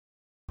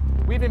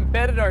We've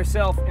embedded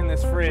ourselves in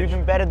this fridge. We've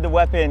embedded the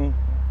weapon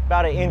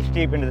about an inch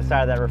deep into the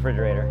side of that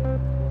refrigerator.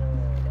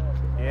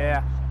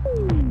 Yeah.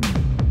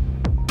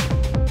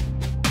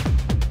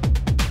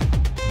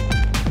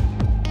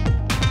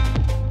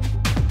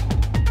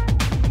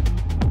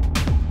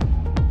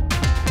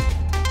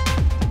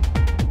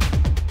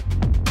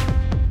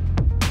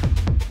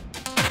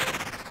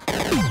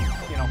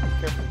 You know,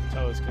 careful with the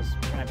toes because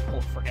we're gonna have to pull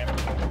it forever.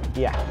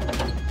 Yeah.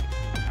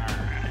 All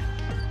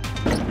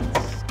right.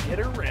 Let's get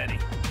her ready.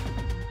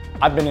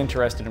 I've been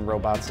interested in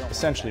robots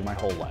essentially my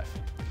whole life.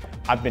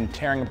 I've been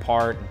tearing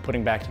apart and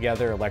putting back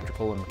together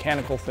electrical and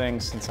mechanical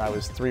things since I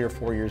was 3 or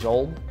 4 years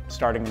old,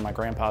 starting in my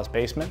grandpa's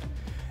basement.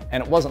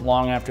 And it wasn't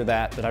long after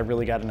that that I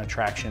really got an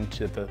attraction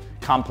to the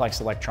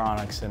complex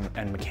electronics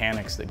and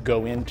mechanics that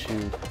go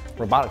into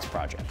robotics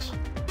projects.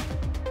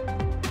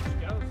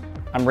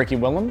 I'm Rickey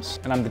Willems,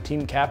 and I'm the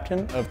team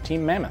captain of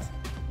Team Mammoth.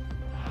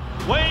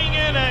 Weighing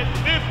in at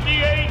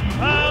 58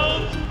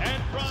 pounds.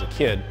 As a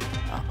kid,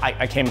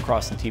 I came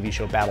across the TV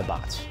show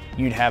BattleBots.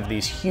 You'd have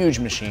these huge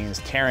machines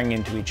tearing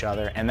into each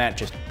other, and that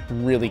just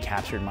really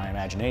captured my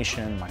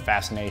imagination, my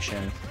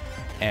fascination,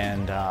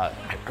 and I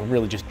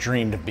really just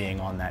dreamed of being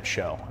on that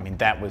show. I mean,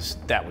 that was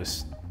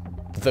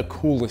the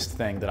coolest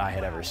thing that I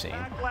had ever seen.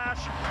 Backlash,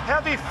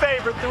 heavy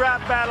favorite throughout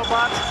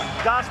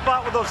BattleBots. Got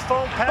spot with those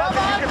foam pads,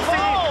 and you can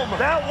see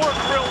that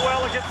worked real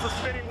well against the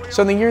spinning wheel.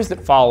 So in the years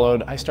that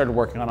followed, I started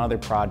working on other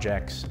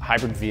projects,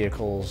 hybrid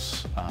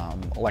vehicles,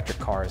 electric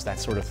cars, that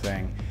sort of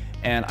thing.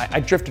 And I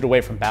drifted away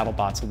from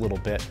BattleBots a little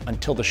bit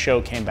until the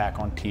show came back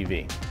on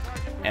TV.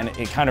 And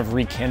it kind of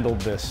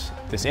rekindled this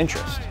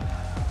interest. 8,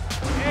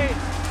 7.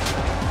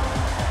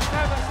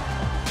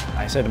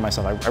 I said to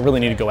myself, I really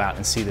need to go out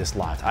and see this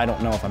live. I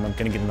don't know if I'm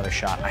gonna get another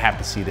shot. I have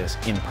to see this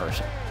in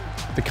person.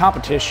 The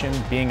competition,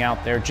 being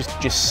out there,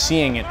 just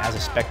seeing it as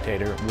a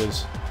spectator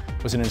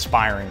was an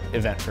inspiring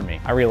event for me.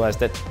 I realized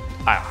that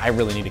I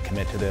really need to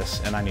commit to this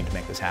and I need to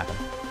make this happen.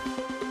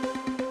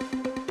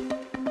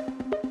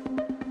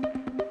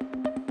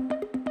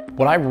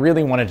 What I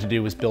really wanted to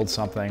do was build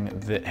something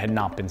that had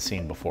not been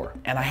seen before.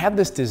 And I had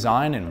this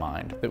design in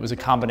mind that was a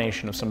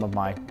combination of some of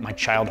my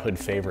childhood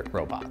favorite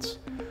robots.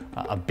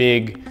 A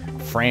big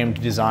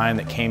framed design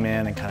that came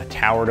in and kind of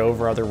towered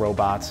over other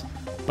robots,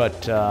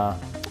 but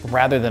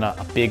rather than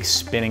a big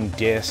spinning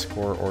disc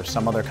or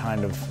some other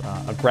kind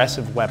of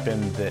aggressive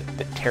weapon that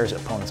tears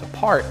opponents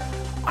apart,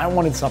 I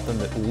wanted something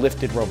that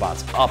lifted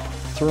robots up,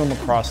 threw them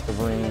across the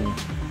room,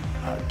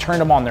 turned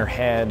them on their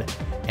head,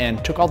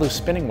 and took all those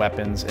spinning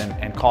weapons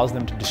and caused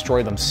them to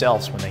destroy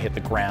themselves when they hit the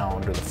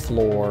ground or the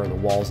floor or the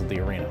walls of the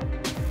arena.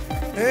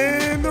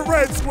 In the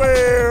red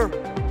square,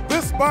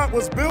 this bot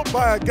was built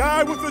by a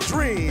guy with a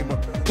dream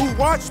who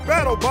watched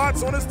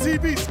BattleBots on his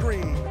TV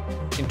screen.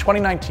 In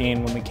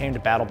 2019, when we came to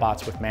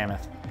BattleBots with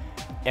Mammoth,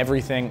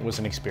 everything was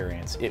an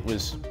experience. It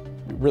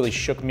really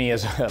shook me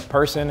as a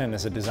person and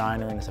as a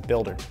designer and as a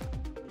builder.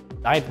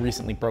 I had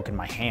recently broken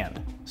my hand,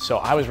 so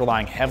I was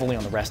relying heavily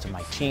on the rest of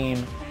my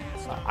team.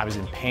 I was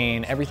in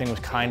pain, everything was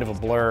kind of a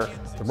blur.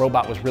 The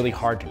robot was really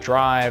hard to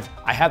drive.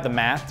 I had the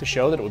math to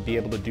show that it would be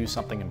able to do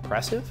something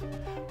impressive,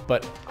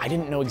 but I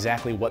didn't know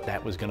exactly what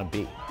that was gonna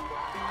be.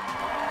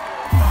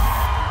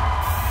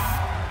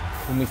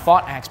 When we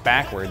fought Axe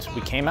backwards, we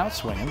came out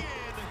swinging,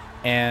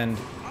 and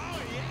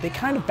they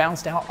kind of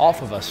bounced out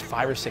off of us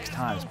 5 or 6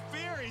 times.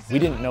 We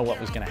didn't know what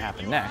was gonna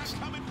happen next.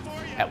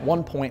 At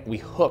one point, we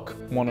hook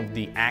one of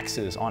the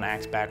axes on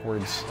Axe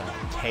Backward's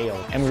tail,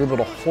 and we were able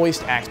to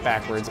hoist Axe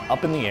Backwards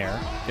up in the air,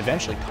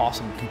 eventually toss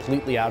him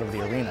completely out of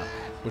the arena,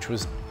 which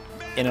was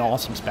an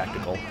awesome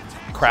spectacle.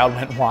 The crowd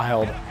went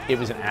wild. It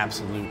was an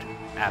absolute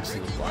blast.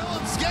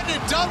 Willems getting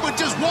it done with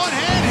just one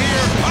hand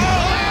here.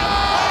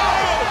 Yeah!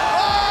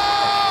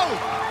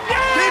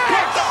 He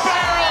put the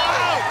barrel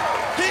out.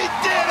 He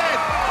did it.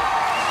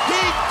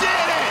 He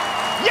did it.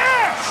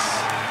 Yes!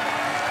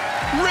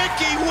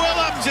 Rickey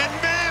Willems and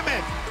Mammoth.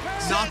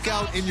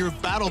 Knockout in your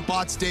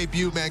BattleBots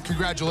debut, man.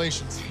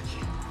 Congratulations.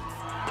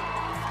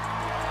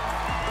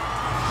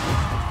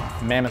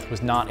 Mammoth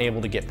was not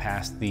able to get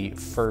past the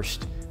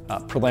first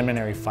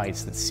preliminary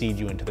fights that seed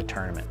you into the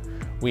tournament.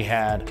 We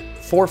had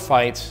 4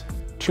 fights,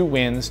 2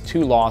 wins,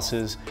 2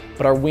 losses,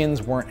 but our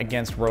wins weren't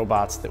against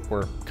robots that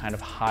were kind of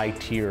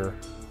high-tier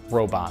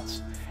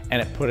robots,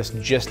 and it put us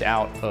just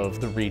out of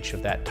the reach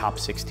of that top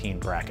 16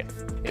 bracket.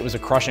 It was a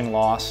crushing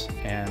loss,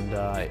 and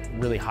it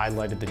really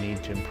highlighted the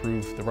need to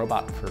improve the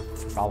robot for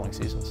following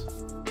seasons.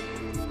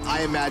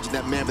 I imagine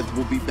that Mammoth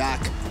will be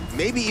back,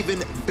 maybe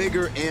even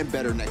bigger and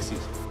better next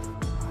season.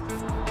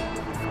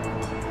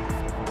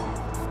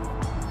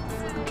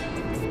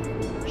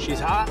 She's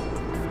hot.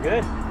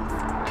 Good.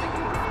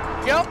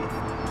 Yep.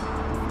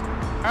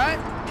 All right.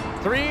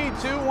 3,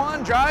 2,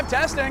 1, drive,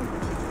 testing.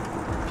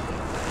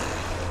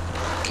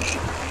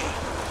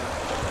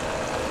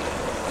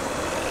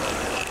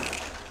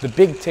 The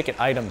big ticket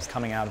items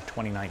coming out of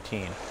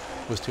 2019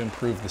 was to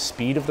improve the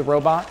speed of the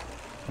robot,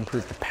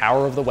 improve the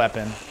power of the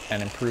weapon,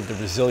 and improve the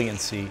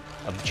resiliency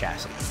of the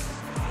chassis.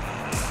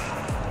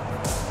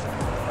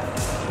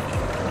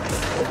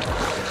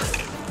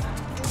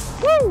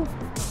 Woo!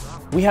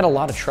 We had a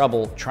lot of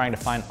trouble trying to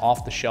find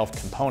off-the-shelf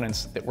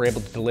components that were able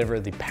to deliver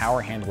the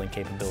power handling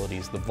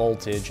capabilities, the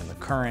voltage and the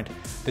current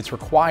that's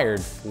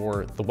required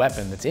for the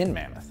weapon that's in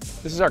Mammoth.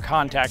 This is our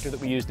contactor that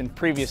we used in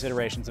previous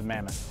iterations of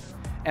Mammoth.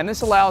 And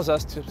this allows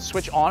us to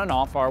switch on and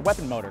off our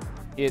weapon motor.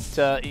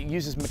 It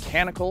uses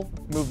mechanical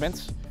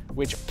movements,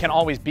 which can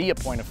always be a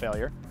point of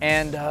failure.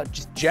 And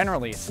just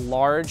generally, it's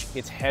large,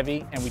 it's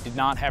heavy, and we did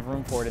not have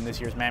room for it in this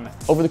year's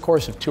Mammoth. Over the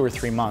course of 2 or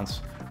 3 months,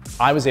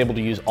 I was able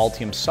to use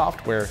Altium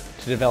software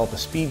to develop a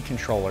speed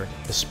controller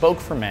bespoke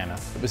for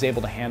Mammoth that was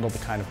able to handle the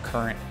kind of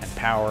current and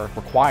power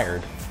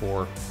required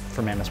for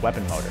Mammoth's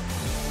weapon motor.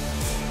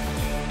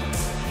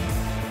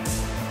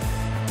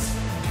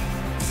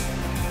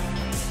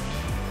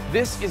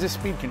 This is a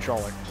speed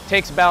controller. It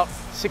takes about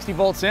 60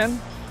 volts in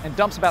and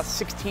dumps about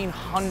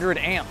 1,600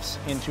 amps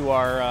into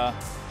our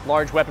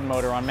large weapon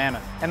motor on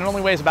Mammoth. And it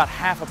only weighs about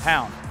 ½ a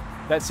pound.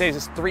 That saves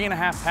us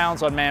 3.5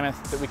 pounds on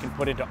Mammoth that we can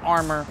put into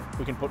armor,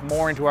 we can put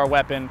more into our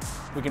weapon,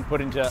 we can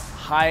put into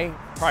high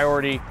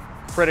priority,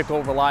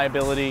 critical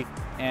reliability,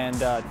 and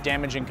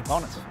damaging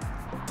components.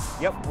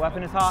 Yep,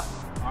 weapon is hot.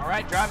 All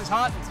right, drive is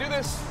hot, let's do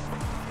this.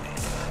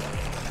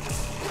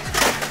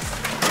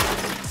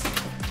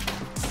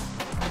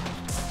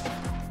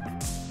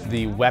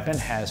 The weapon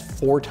has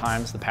 4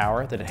 times the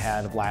power that it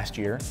had last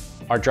year.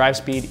 Our drive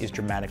speed is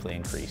dramatically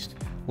increased.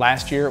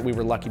 Last year, we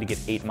were lucky to get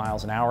 8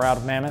 miles an hour out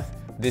of Mammoth.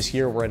 This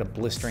year, we're at a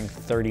blistering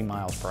 30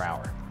 miles per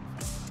hour.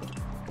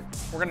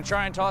 We're gonna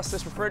try and toss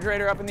this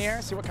refrigerator up in the air,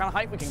 see what kind of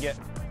height we can get.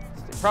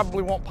 It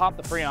probably won't pop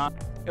the Freon.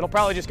 It'll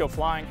probably just go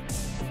flying.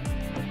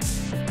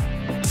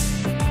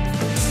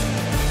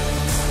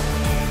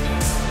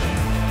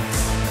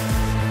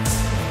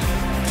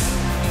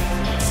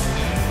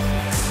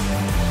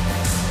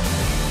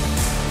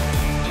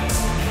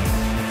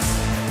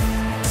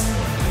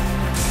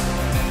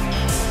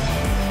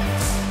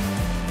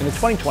 In the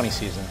 2020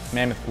 season,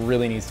 Mammoth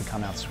really needs to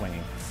come out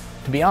swinging.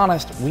 To be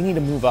honest, we need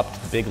to move up to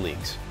the big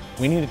leagues.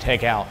 We need to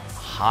take out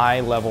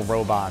high-level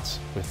robots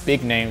with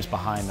big names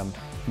behind them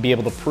and be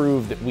able to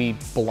prove that we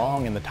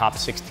belong in the top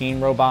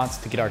 16 robots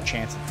to get our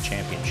chance at the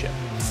championship.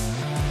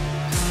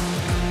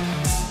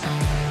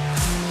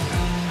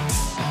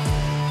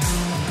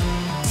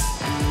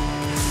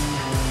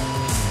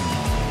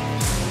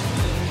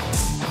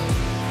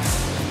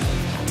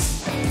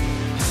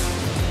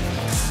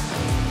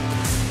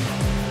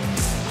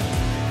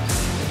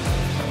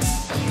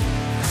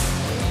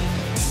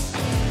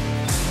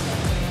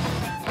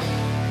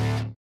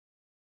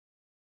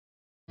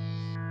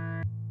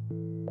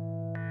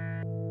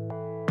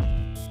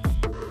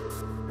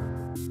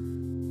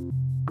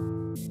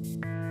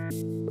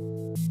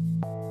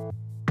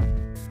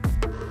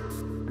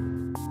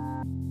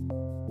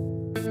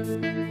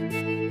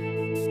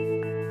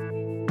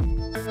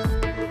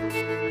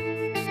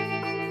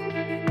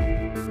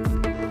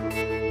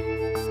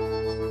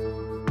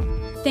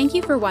 Thank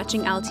you for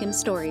watching Altium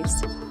Stories.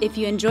 If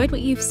you enjoyed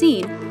what you've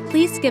seen,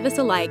 please give us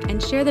a like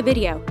and share the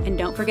video, and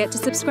don't forget to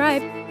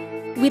subscribe.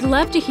 We'd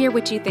love to hear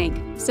what you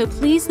think, so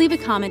please leave a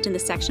comment in the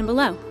section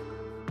below.